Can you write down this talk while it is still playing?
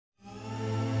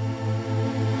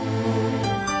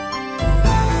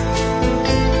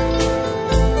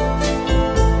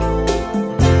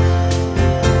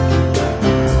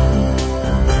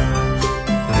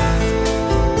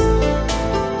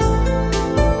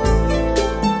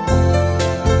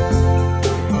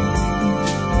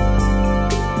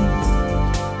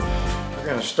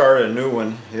start a new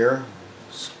one here.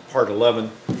 It's part 11.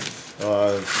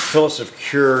 Phyllis have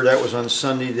cured. That was on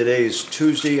Sunday. Today is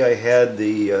Tuesday. I had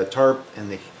the tarp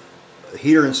and the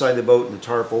heater inside the boat and the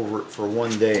tarp over it for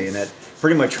one day, and that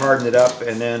pretty much hardened it up,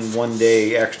 and then one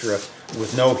day extra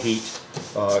with no heat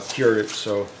cured it.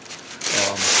 So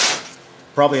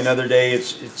probably another day.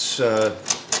 It's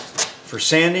for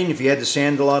sanding. If you had to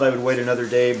sand a lot, I would wait another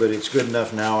day, but it's good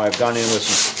enough now. I've gone in with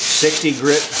some 60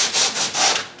 grit,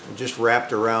 just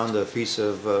wrapped around a piece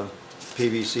of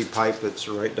PVC pipe that's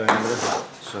the right diameter.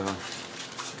 So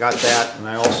got that, and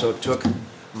I also took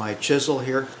my chisel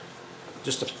here. It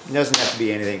doesn't have to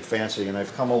be anything fancy, and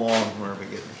I've come along, where are we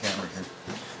getting the camera here,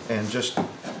 and just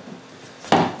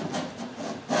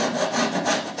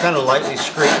kind of lightly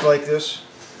scrape like this.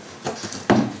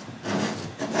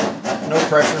 No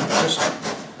pressure, just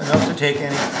enough to take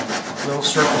any little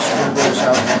surface scribbles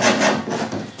out.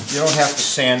 You don't have to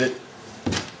sand it.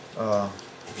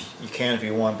 You can if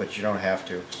you want, but you don't have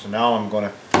to. So now I'm going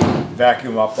to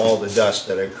vacuum up all the dust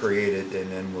that I created,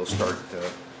 and then we'll start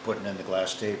putting in the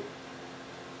glass tape.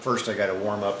 First I got to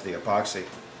warm up the epoxy.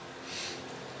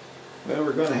 Well,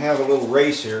 we're going to have a little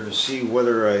race here to see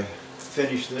whether I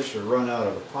finish this or run out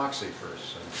of epoxy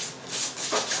first.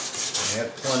 So I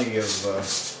have plenty of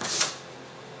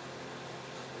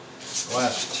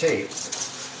glass tape.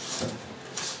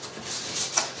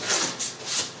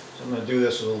 So I'm going to do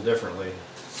this a little differently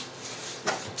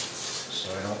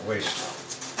so I don't waste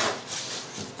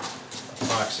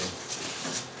epoxy.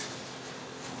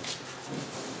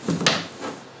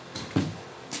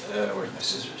 Where's my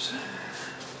scissors?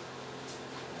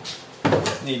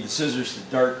 Need the scissors to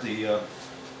dart the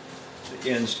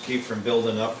ends to keep from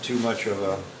building up too much of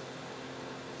a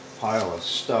pile of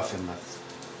stuff in the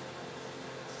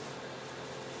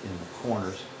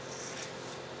corners.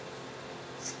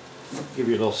 Give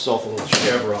you a little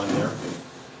chevron there.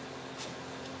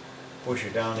 Push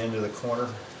it down into the corner.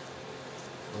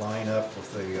 Line up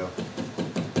with the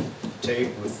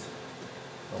tape with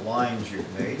the lines you've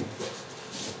made.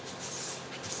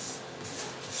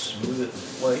 Smooth it in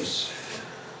place.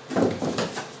 And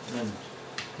then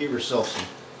give yourself some,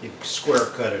 you can square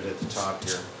cut it at the top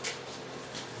here.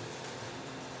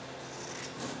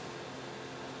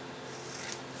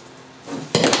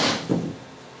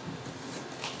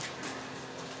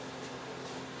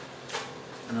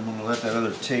 And I'm going to let that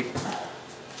other tape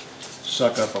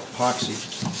suck up epoxy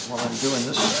while I'm doing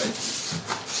this side.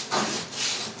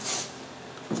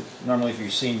 Normally, if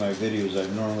you've seen my videos, I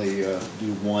normally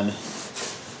do one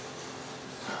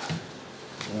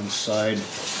side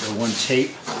or one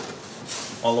tape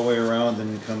all the way around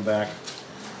and come back.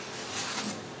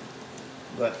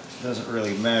 But it doesn't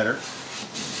really matter.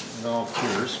 It all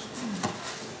cures.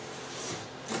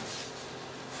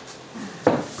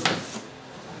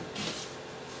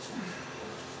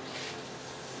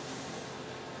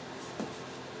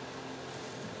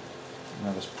 I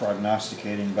was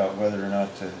prognosticating about whether or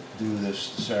not to do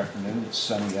this afternoon. It's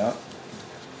sunny out.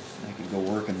 I could go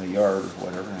work in the yard or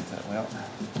whatever. And I thought, well,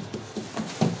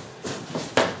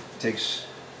 it takes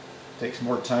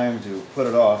more time to put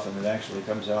it off than it actually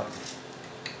comes out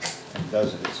and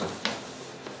does it. It's a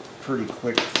pretty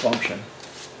quick function.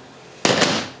 Go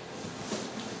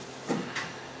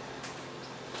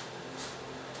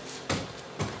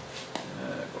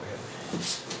ahead.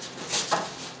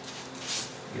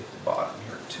 Get the bottom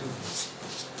here too.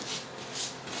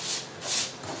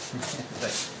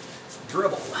 Like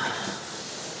dribble.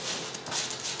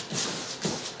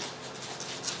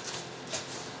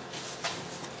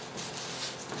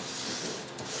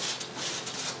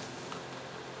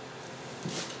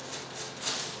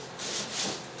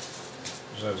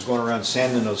 As I was going around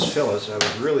sanding those fillets, I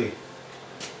was really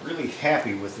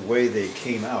happy with the way they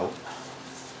came out.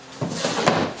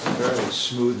 Fairly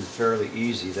smooth and fairly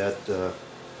easy. That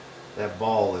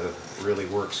ball really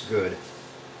works good.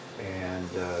 And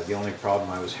the only problem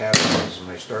I was having was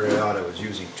when I started out, I was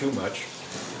using too much,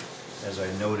 as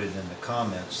I noted in the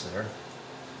comments there.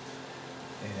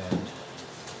 And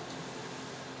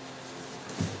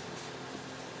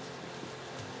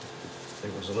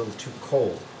it was a little too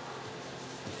cold.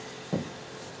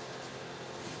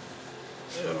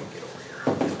 Oh, get over here.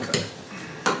 Cut it.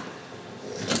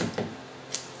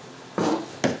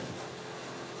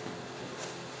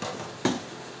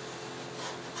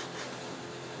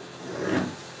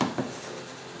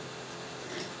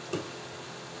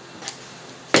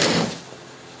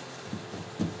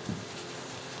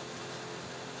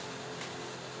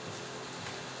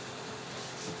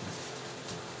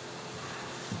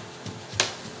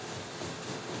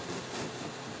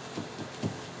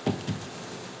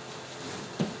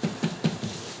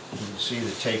 see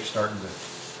the tape starting to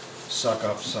suck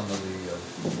up some of the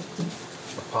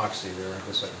epoxy there. I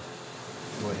guess I can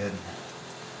go ahead and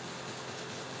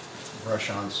brush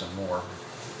on some more.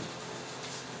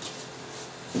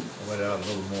 Wet out a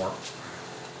little more.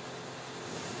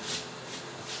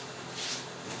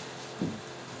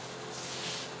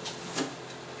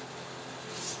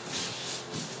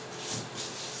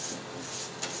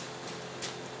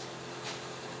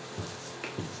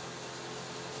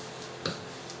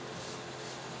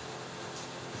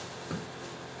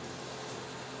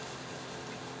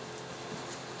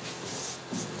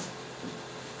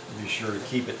 Be sure to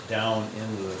keep it down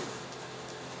into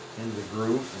the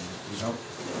groove, and you don't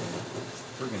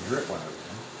friggin' drip on everything.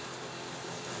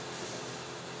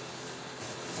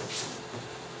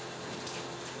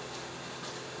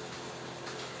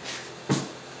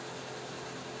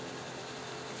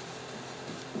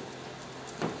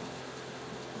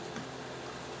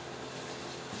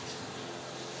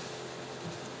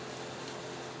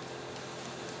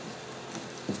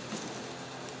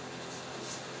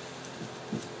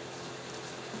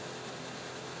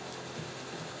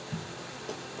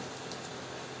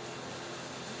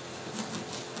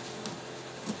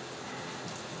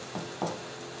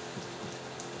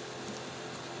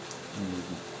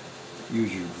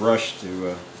 Use your brush to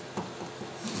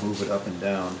move it up and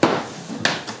down.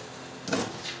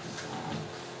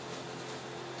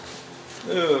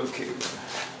 Okay,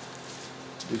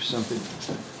 do something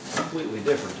completely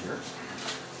different here.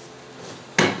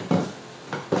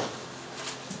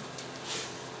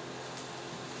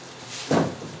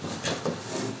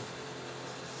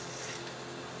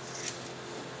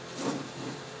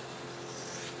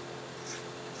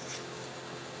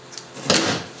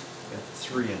 Got the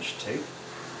 3-inch tape.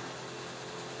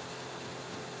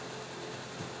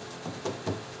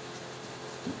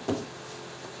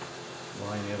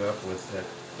 Line it up with that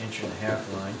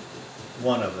 1.5-inch line.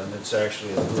 One of them, it's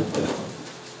actually a little bit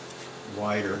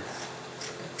wider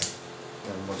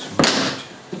than what's marked.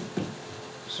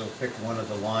 So pick one of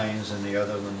the lines and the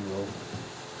other one will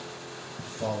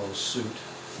follow suit.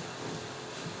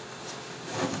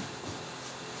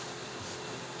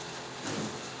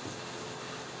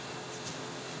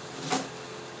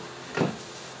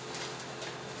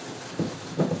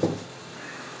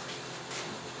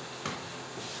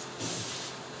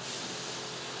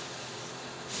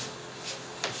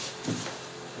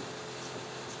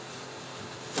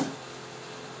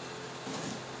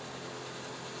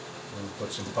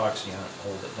 Put some epoxy on it,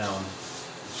 hold it down,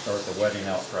 start the wetting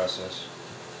out process.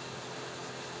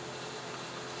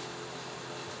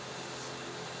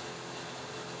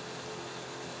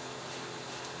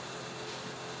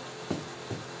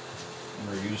 And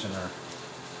we're using our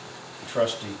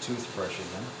trusty toothbrush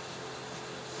again.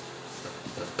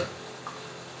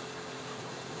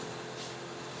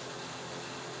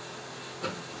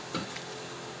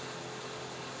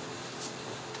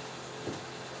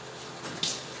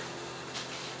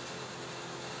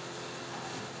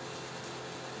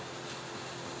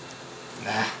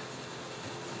 Ah.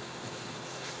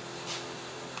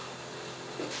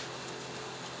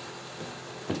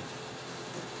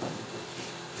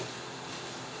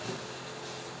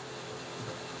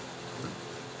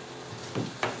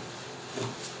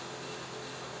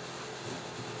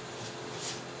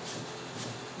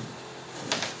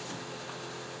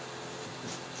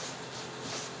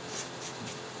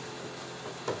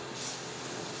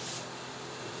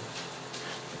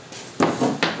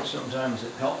 Sometimes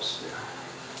it helps to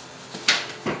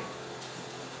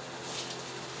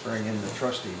bring in the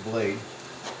trusty blade.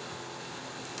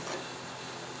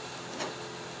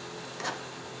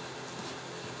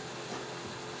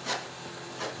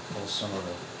 Pull some of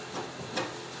the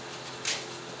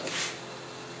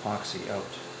epoxy out.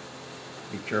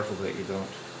 Be careful that you don't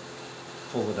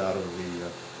pull it out of the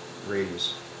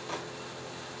radius.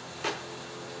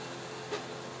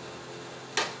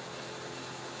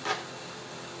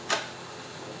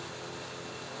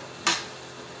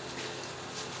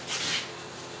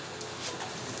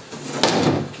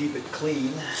 Keep it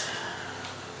clean.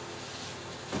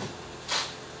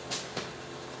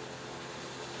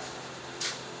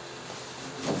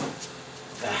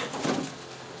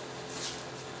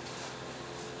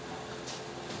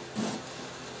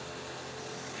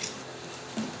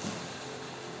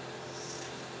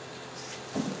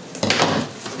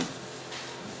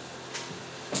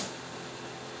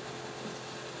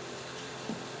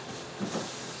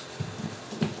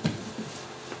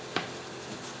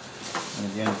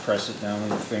 And again, press it down with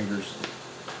your fingers.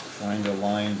 Find a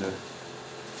line to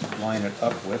line it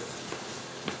up with.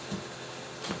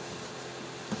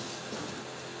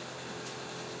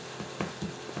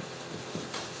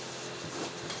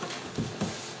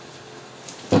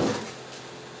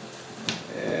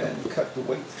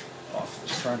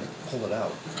 it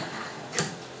out.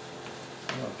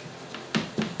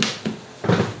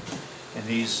 Okay. And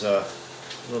these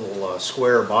little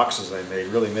square boxes I made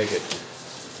really make it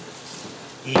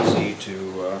easy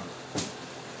to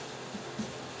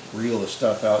reel the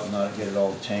stuff out and not get it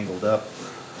all tangled up.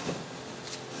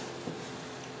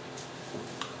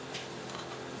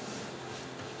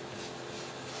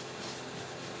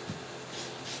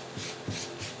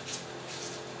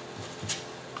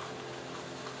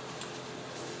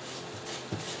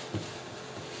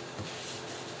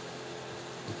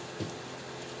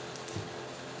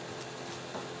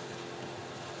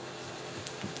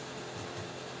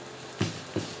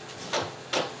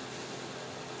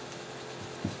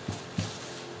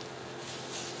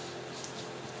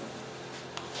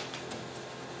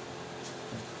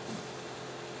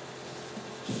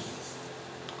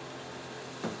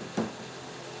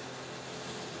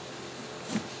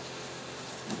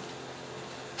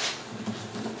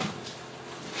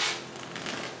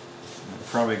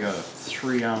 Probably got a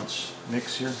 3-ounce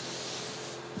mix here.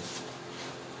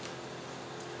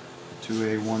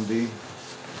 2A, 1B.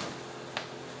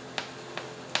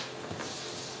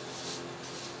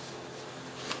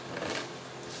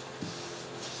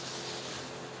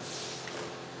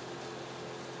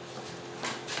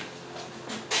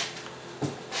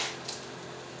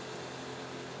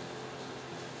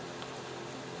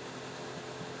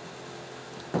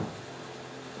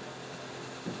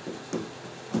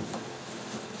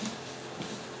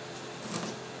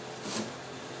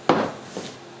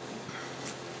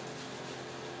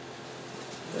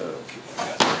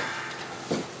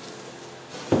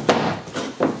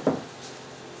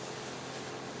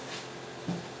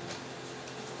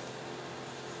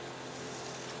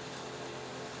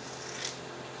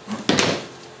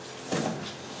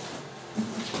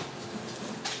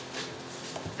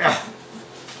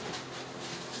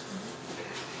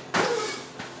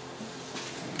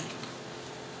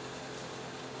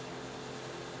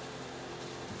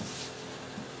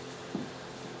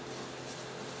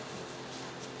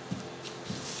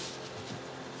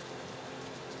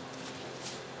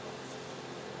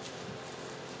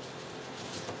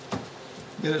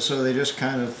 Get it so they just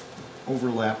kind of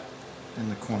overlap in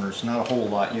the corners. Not a whole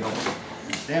lot. You don't.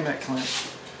 Damn it,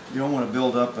 Clint! You don't want to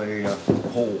build up a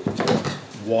whole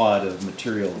wad of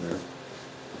material there.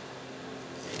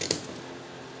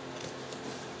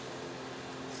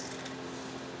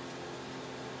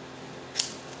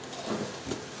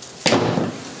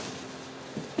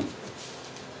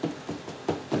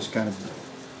 Just kind of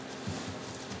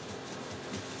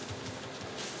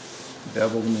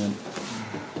bevel them in.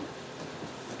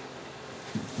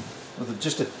 With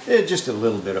just a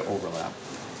little bit of overlap.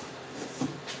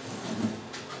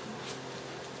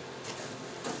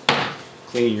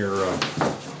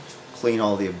 Clean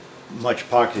all the much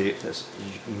epoxy as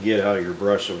you can get out of your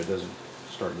brush so it doesn't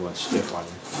start going stiff on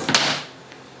you.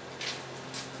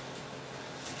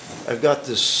 I've got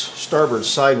this starboard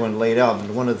side one laid out,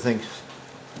 and one of the things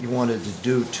you wanted to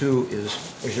do too is,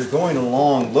 as you're going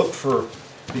along, look for,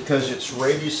 because it's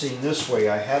radiusing this way,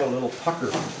 I had a little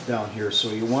pucker down here, so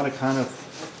you want to kind of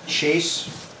chase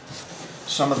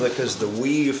some of the, because the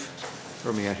weave,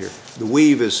 where am I at here? The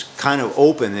weave is kind of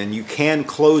open, and you can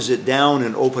close it down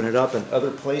and open it up in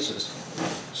other places.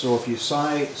 So if you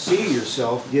see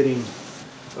yourself getting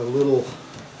a little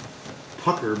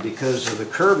pucker because of the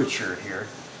curvature here,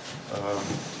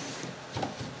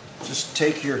 just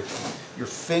take your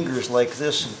fingers like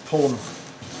this and pull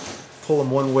them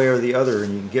one way or the other,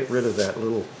 and you can get rid of that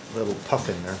little puff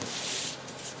in there.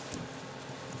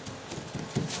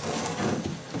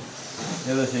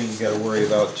 The other thing you got to worry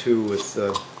about too with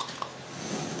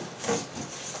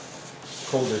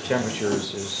colder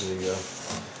temperatures is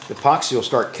the epoxy will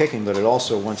start kicking, but it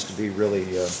also wants to be really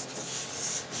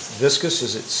viscous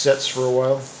as it sets for a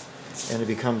while, and it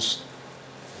becomes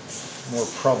more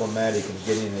problematic in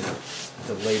getting it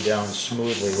to lay down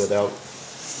smoothly without.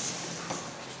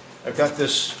 I've got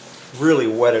this really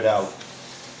wetted out.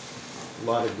 A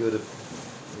lot of good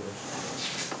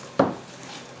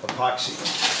epoxy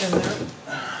in there.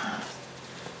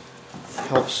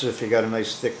 Helps if you got a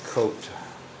nice thick coat.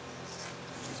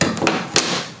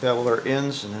 Bevel our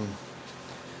ends and then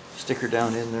stick her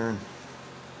down in there and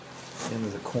into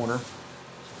the corner.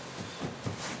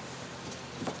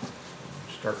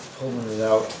 Start pulling it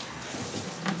out.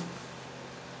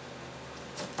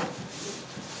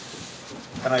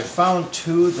 And I found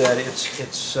too that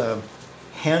it's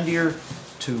handier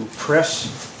to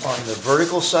press on the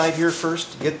vertical side here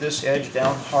first, get this edge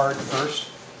down hard first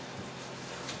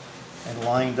and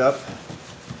lined up,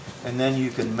 and then you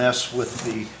can mess with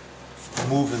the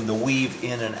moving the weave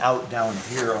in and out down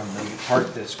here on the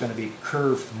part that's going to be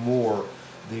curved more.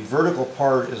 The vertical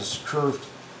part is curved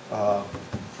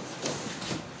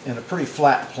in a pretty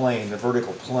flat plane, the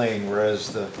vertical plane,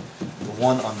 whereas the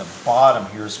one on the bottom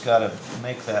here has got to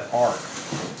make that arc.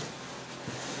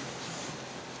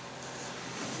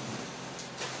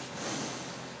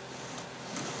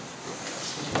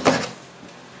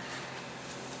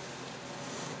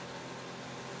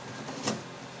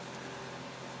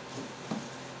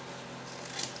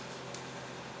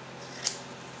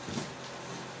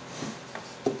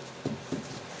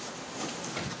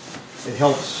 It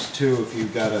helps too if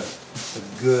you've got a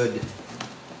good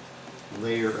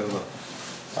layer of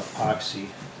epoxy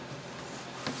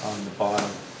on the bottom.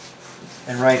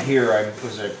 And right here,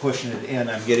 as I'm pushing it in,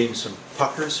 I'm getting some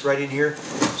puckers right in here.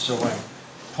 So I'm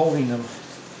pulling them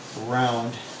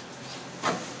around,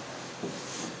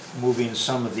 moving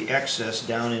some of the excess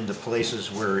down into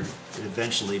places where it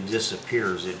eventually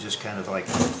disappears. It just kind of like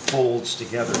folds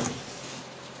together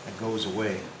and goes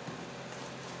away.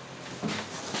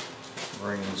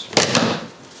 Bring in some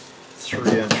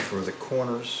 3" for the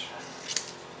corners.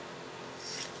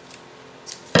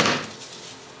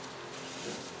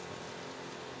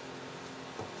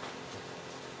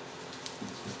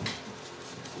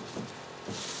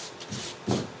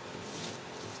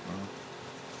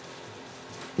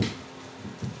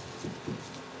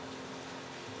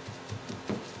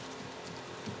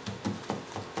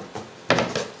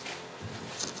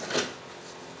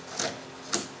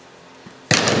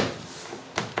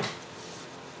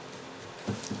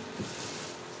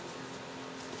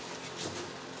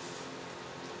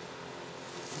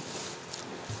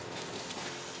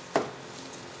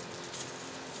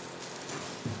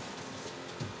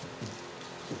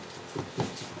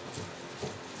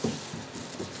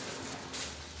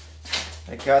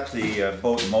 I got the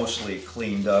boat mostly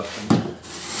cleaned up, and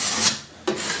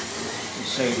you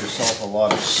save yourself a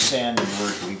lot of sanding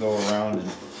work if you go around, and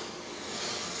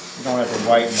you don't have to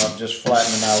whiten up, just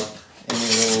flatten out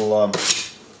any little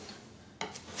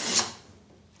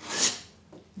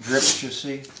drips you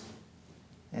see,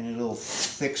 any little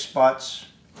thick spots.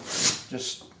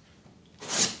 Just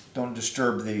don't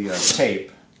disturb the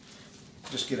tape.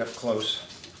 Just get up close.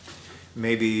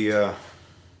 Maybe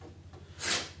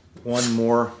one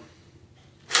more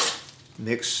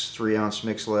mix, 3-ounce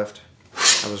mix left.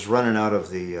 I was running out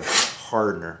of the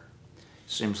hardener.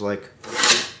 Seems like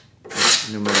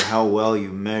no matter how well you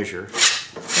measure,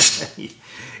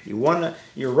 you run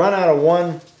out of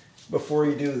one before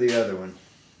you do the other one.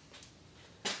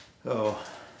 Oh.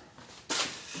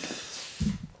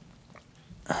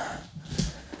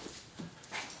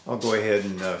 I'll go ahead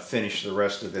and finish the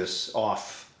rest of this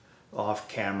off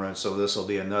camera, and so this will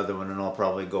be another one, and I'll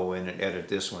probably go in and edit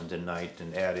this one tonight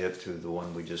and add it to the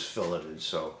one we just filleted.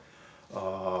 So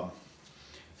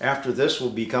after this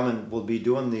we'll be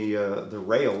doing the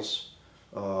rails.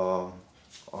 I'll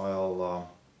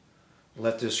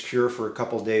let this cure for a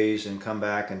couple days and come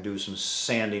back and do some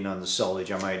sanding on the selvedge.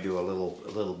 I might do a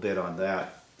little bit on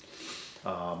that,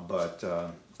 but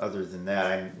other than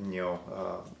that,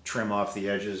 trim off the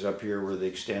edges up here where they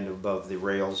extend above the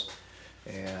rails.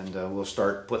 And we'll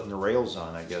start putting the rails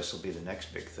on, I guess will be the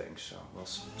next big thing. So we'll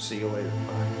see you later.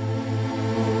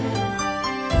 Bye.